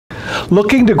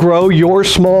Looking to grow your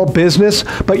small business,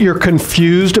 but you're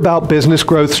confused about business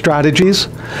growth strategies?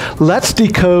 Let's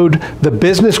decode the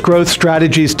business growth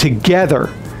strategies together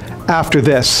after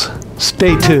this.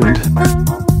 Stay tuned.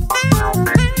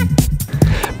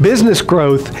 Business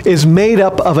growth is made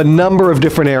up of a number of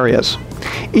different areas.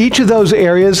 Each of those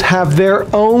areas have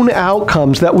their own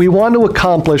outcomes that we want to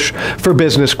accomplish for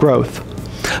business growth.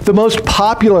 The most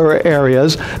popular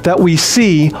areas that we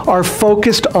see are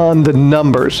focused on the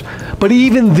numbers, but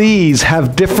even these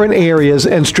have different areas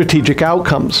and strategic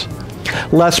outcomes.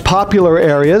 Less popular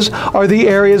areas are the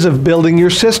areas of building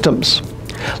your systems.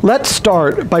 Let's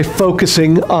start by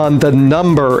focusing on the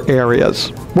number areas.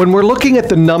 When we're looking at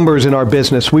the numbers in our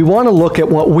business, we want to look at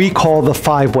what we call the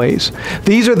 5 ways.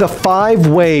 These are the 5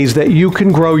 ways that you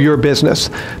can grow your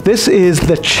business. This is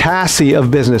the chassis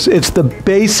of business. It's the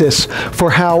basis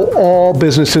for how all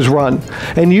businesses run.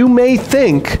 And you may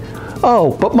think,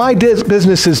 oh, but my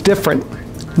business is different.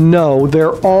 No,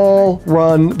 they're all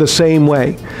run the same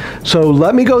way. So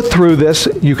let me go through this.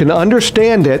 You can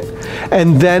understand it,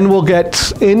 and then we'll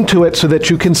get into it so that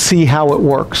you can see how it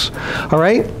works. All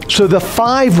right? So the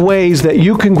 5 ways that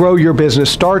you can grow your business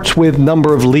starts with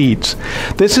number of leads.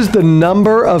 This is the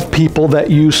number of people that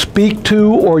you speak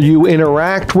to or you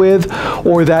interact with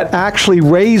or that actually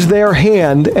raise their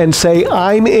hand and say,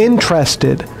 I'm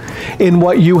interested in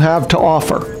what you have to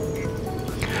offer.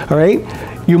 All right?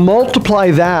 You multiply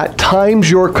that times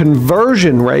your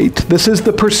conversion rate. This is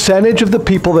the percentage of the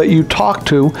people that you talk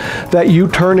to that you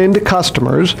turn into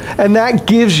customers, and that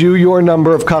gives you your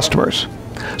number of customers.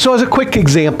 So as a quick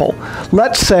example,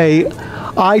 let's say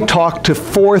I talked to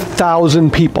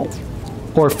 4,000 people,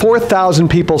 or 4,000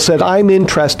 people said, I'm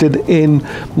interested in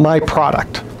my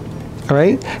product. All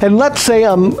right? And let's say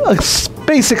I'm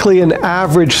basically an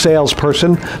average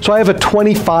salesperson, so I have a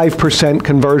 25%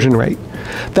 conversion rate.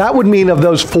 That would mean of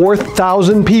those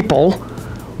 4,000 people,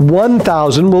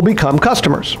 1,000 will become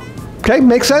customers. Okay,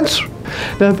 makes sense?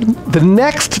 Now, the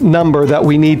next number that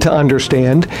we need to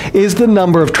understand is the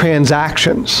number of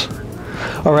transactions.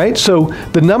 All right, so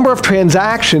the number of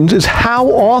transactions is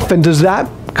how often does that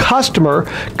customer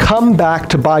come back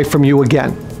to buy from you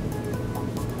again?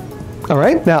 All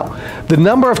right, now, the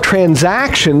number of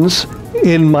transactions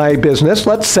in my business,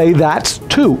 let's say that's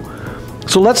 2.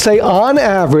 So let's say on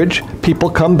average, people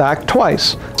come back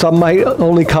twice. Some might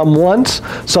only come once,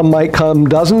 some might come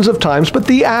dozens of times, but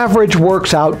the average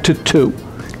works out to 2.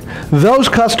 Those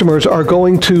customers are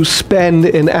going to spend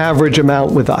an average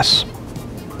amount with us.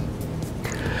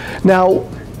 Now,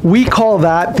 we call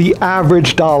that the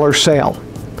average dollar sale.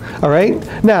 All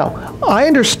right? Now, I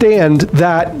understand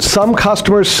that some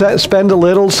customers spend a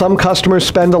little, some customers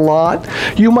spend a lot.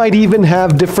 You might even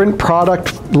have different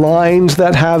product lines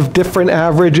that have different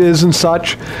averages and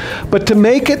such. But to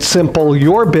make it simple,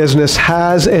 your business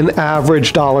has an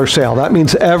average dollar sale. That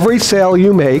means every sale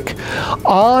you make,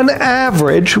 on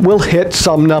average, will hit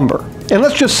some number. And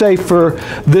let's just say for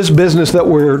this business that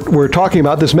we're talking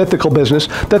about, this mythical business,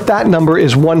 that number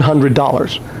is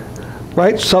 $100.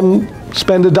 Right? Some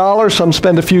spend $1, some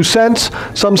spend a few cents,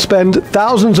 some spend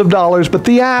thousands of dollars, but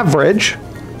the average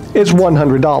is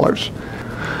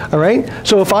 $100. All right?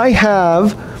 So if I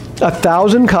have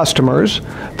 1,000 customers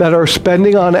that are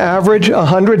spending on average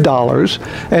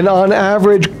 $100 and on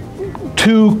average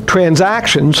 2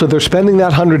 transactions, so they're spending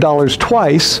that $100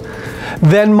 twice,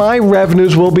 then my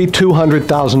revenues will be $200,000,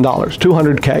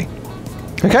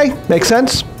 $200K. Okay? Make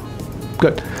sense?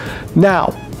 Good.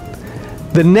 Now,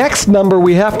 the next number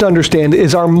we have to understand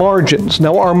is our margins.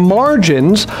 Now, our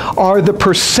margins are the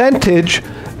percentage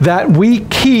that we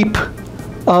keep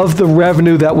of the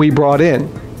revenue that we brought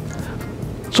in.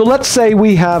 So let's say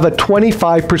we have a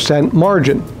 25%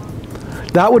 margin.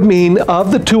 That would mean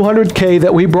of the 200K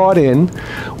that we brought in,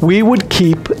 we would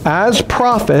keep as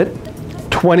profit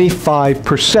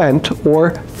 25%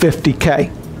 or 50K.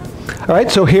 All right,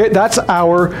 so here, that's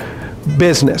our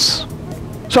business.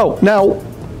 So now,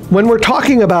 when we're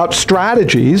talking about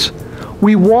strategies,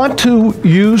 we want to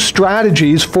use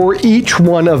strategies for each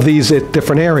one of these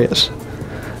different areas.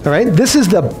 All right? This is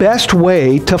the best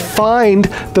way to find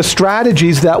the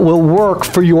strategies that will work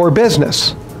for your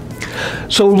business.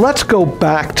 So let's go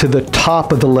back to the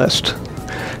top of the list.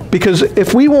 Because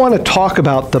if we want to talk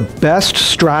about the best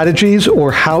strategies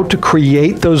or how to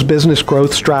create those business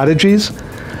growth strategies,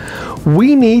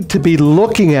 we need to be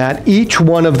looking at each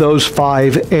one of those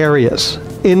 5 areas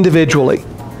individually.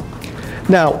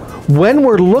 Now, when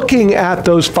we're looking at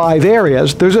those 5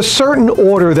 areas, there's a certain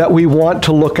order that we want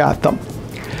to look at them.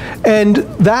 And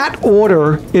that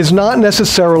order is not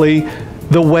necessarily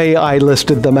the way I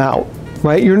listed them out.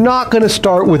 right? You're not going to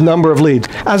start with number of leads.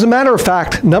 As a matter of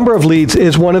fact, number of leads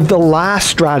is one of the last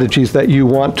strategies that you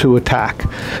want to attack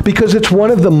because it's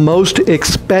one of the most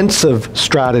expensive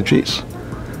strategies.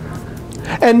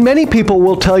 And many people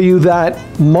will tell you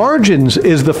that margins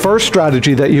is the first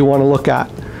strategy that you want to look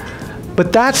at.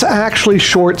 But that's actually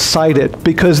short-sighted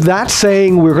because that's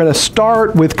saying we're going to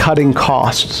start with cutting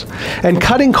costs. And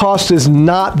cutting costs is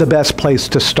not the best place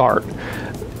to start.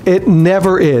 It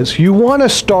never is. You want to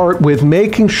start with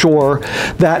making sure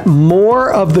that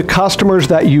more of the customers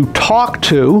that you talk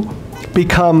to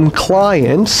become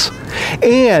clients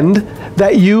and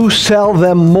that you sell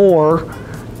them more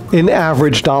in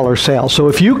average dollar sales. So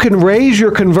if you can raise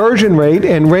your conversion rate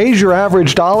and raise your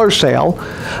average dollar sale,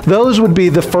 those would be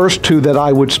the first two that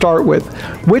I would start with.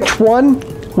 Which one?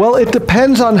 Well, it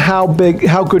depends on how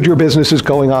good your business is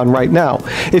going on right now.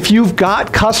 If you've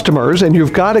got customers and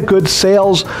you've got a good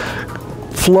sales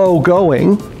flow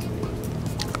going,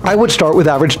 I would start with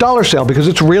average dollar sale because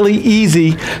it's really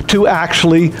easy to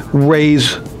actually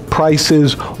raise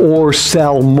prices or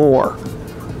sell more.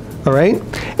 All right?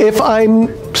 If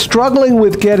I'm struggling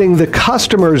with getting the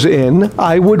customers in,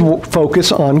 I would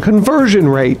focus on conversion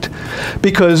rate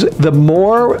because the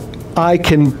more I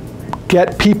can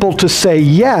get people to say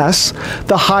yes,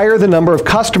 the higher the number of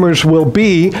customers will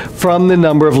be from the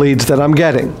number of leads that I'm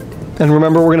getting. And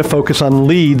remember, we're going to focus on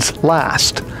leads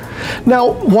last.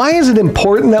 Now, why is it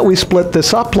important that we split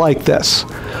this up like this?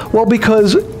 Well,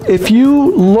 because if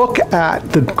you look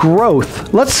at the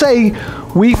growth, let's say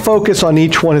we focus on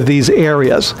each one of these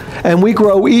areas, and we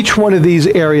grow each one of these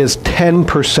areas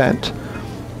 10%.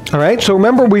 All right, so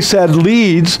remember we said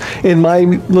leads in my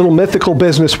little mythical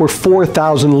business were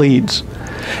 4,000 leads.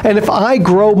 And if I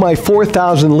grow my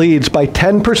 4,000 leads by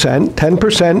 10%,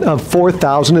 10% of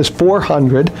 4,000 is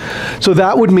 400, so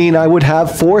that would mean I would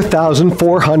have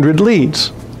 4,400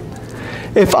 leads.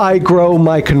 If I grow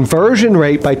my conversion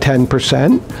rate by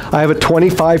 10%, I have a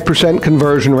 25%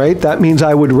 conversion rate. That means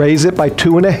I would raise it by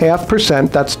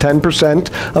 2.5%. That's 10%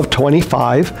 of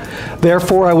 25.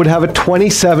 Therefore, I would have a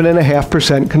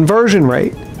 27.5% conversion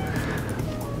rate.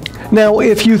 Now,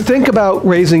 if you think about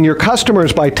raising your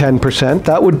customers by 10%,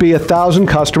 that would be 1,000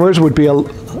 customers, would be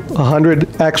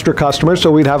 100 extra customers,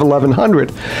 so we'd have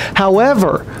 1,100.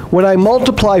 However, when I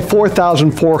multiply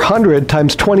 4,400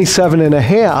 times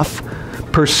 27.5%,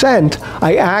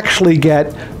 I actually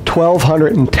get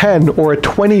 1,210, or a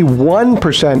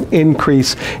 21%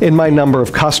 increase in my number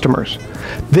of customers.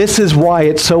 This is why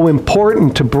it's so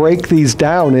important to break these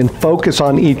down and focus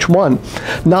on each one.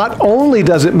 Not only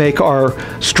does it make our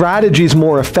strategies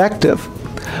more effective,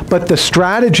 but the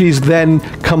strategies then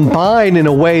combine in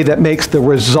a way that makes the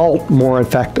result more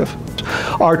effective.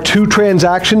 Our 2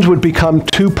 transactions would become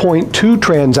 2.2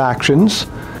 transactions.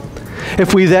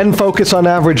 If we then focus on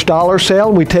average dollar sale,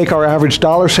 and we take our average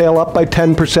dollar sale up by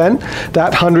 10%,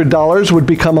 that $100 would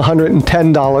become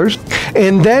 $110.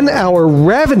 And then our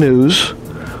revenues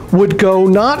would go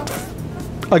not,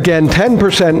 again,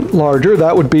 10% larger,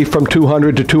 that would be from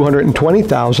 200 to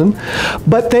 220,000,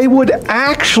 but they would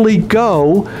actually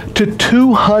go to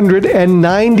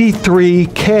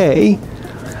 293K.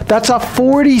 That's a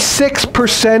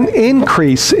 46%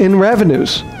 increase in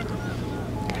revenues.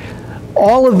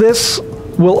 All of this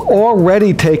will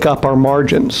already take up our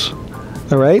margins,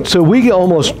 all right? So we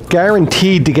almost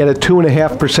guaranteed to get a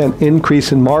 2.5%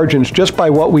 increase in margins just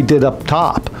by what we did up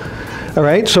top, all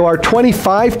right? So our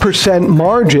 25%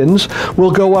 margins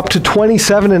will go up to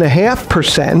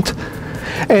 27.5%,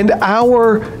 and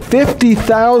our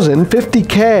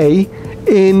 50K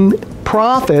in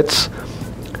profits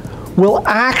will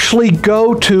actually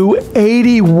go to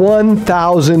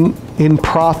 81,000 in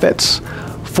profits,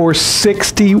 for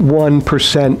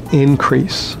 61%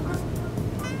 increase.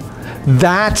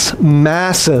 That's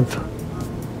massive.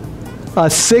 A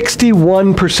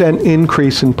 61%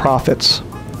 increase in profits.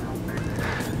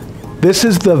 This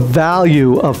is the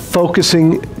value of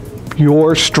focusing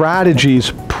your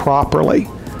strategies properly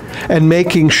and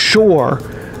making sure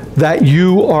that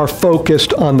you are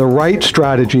focused on the right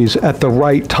strategies at the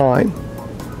right time.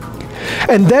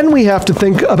 And then we have to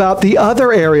think about the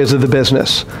other areas of the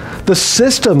business, the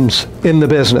systems in the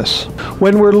business.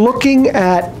 When we're looking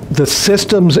at the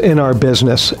systems in our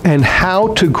business and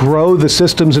how to grow the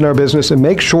systems in our business and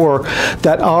make sure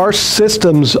that our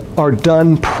systems are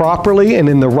done properly and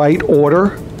in the right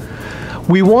order,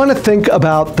 we want to think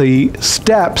about the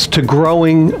steps to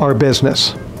growing our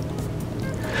business.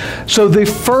 So the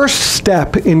first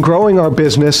step in growing our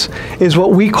business is what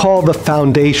we call the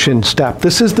foundation step.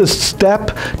 This is the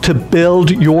step to build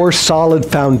your solid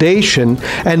foundation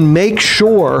and make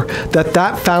sure that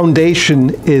that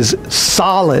foundation is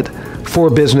solid for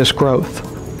business growth.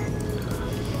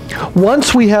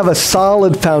 Once we have a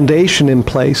solid foundation in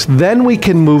place, then we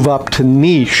can move up to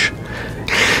niche.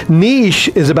 Niche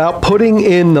is about putting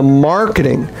in the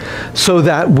marketing so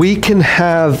that we can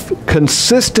have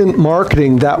consistent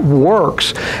marketing that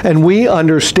works and we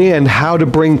understand how to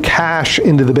bring cash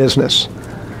into the business.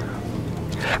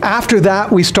 After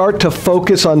that, we start to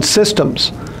focus on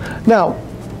systems. Now,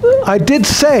 I did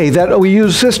say that we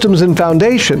use systems in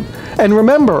foundation. And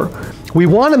remember, we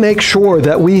want to make sure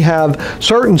that we have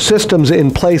certain systems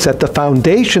in place at the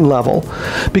foundation level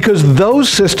because those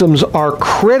systems are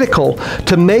critical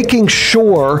to making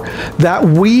sure that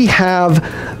we have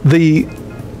the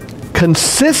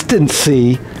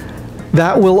consistency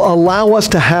that will allow us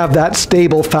to have that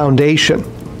stable foundation.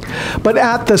 But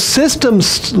at the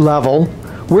systems level,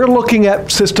 we're looking at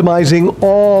systemizing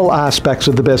all aspects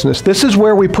of the business. This is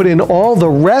where we put in all the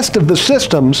rest of the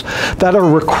systems that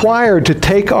are required to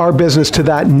take our business to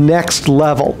that next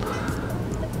level.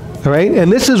 All right?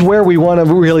 And this is where we want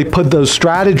to really put those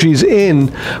strategies in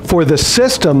for the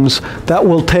systems that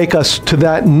will take us to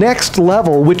that next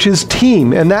level, which is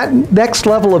team. And that next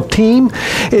level of team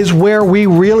is where we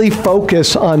really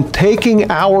focus on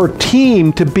taking our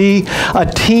team to be a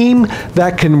team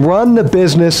that can run the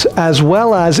business as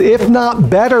well as, if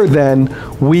not better than,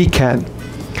 we can.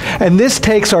 And this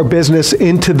takes our business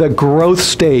into the growth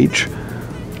stage.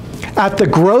 At the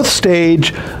growth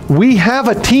stage, we have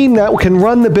a team that can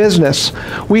run the business.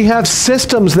 We have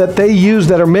systems that they use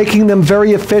that are making them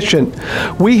very efficient.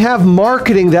 We have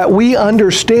marketing that we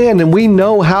understand and we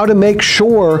know how to make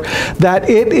sure that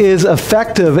it is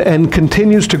effective and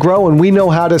continues to grow, and we know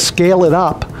how to scale it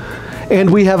up.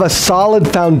 And we have a solid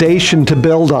foundation to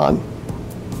build on.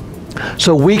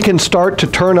 So we can start to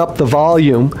turn up the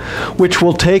volume, which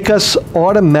will take us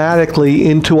automatically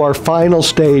into our final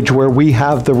stage where we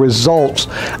have the results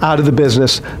out of the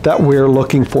business that we're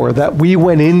looking for, that we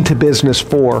went into business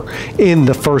for in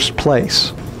the first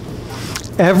place.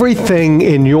 Everything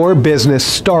in your business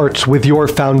starts with your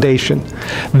foundation.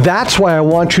 That's why I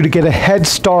want you to get a head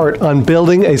start on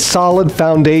building a solid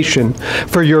foundation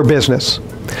for your business.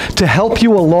 To help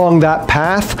you along that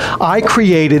path, I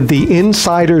created the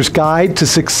Insider's Guide to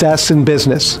Success in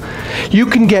Business. You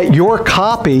can get your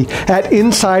copy at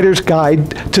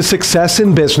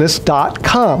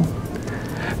insidersguidetosuccessinbusiness.com.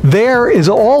 There is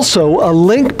also a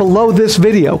link below this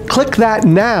video. Click that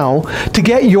now to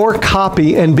get your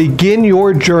copy and begin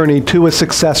your journey to a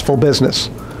successful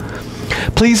business.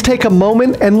 Please take a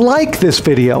moment and like this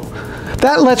video.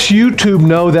 That lets YouTube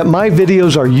know that my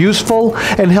videos are useful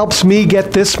and helps me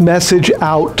get this message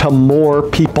out to more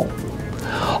people.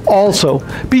 Also,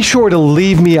 be sure to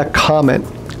leave me a comment.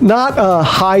 Not a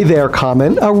hi there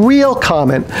comment, a real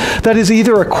comment that is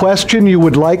either a question you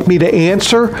would like me to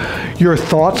answer, your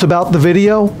thoughts about the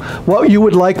video, what you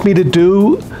would like me to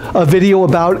do a video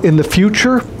about in the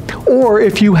future, or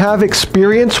if you have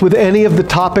experience with any of the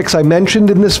topics I mentioned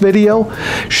in this video,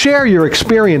 share your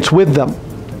experience with them.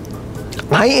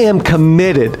 I am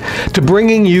committed to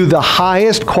bringing you the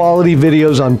highest quality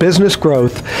videos on business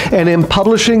growth and am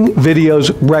publishing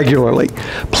videos regularly.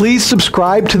 Please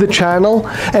subscribe to the channel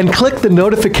and click the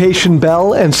notification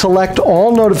bell and select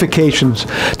all notifications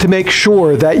to make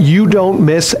sure that you don't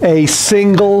miss a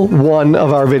single one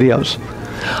of our videos.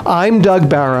 I'm Doug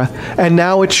Barra, and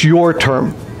now it's your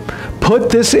turn.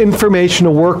 Put this information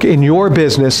to work in your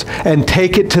business and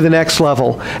take it to the next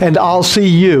level, and I'll see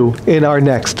you in our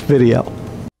next video.